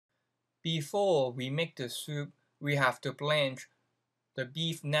Before we make the soup, we have to blanch the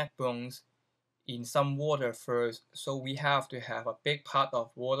beef neck bones in some water first, so we have to have a big pot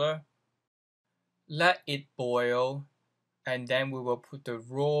of water. Let it boil, and then we will put the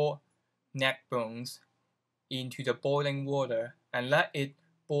raw neck bones into the boiling water and let it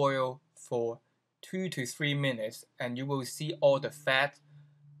boil for 2 to 3 minutes, and you will see all the fat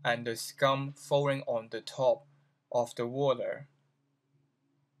and the scum falling on the top of the water.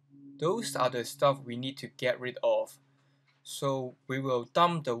 Those are the stuff we need to get rid of. So we will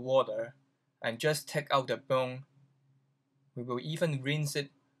dump the water and just take out the bone. We will even rinse it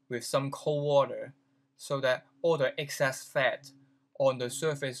with some cold water so that all the excess fat on the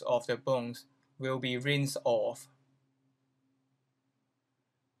surface of the bones will be rinsed off.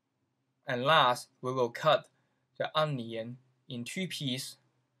 And last, we will cut the onion in 2 pieces.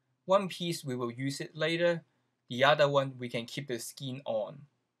 One piece we will use it later, the other one we can keep the skin on.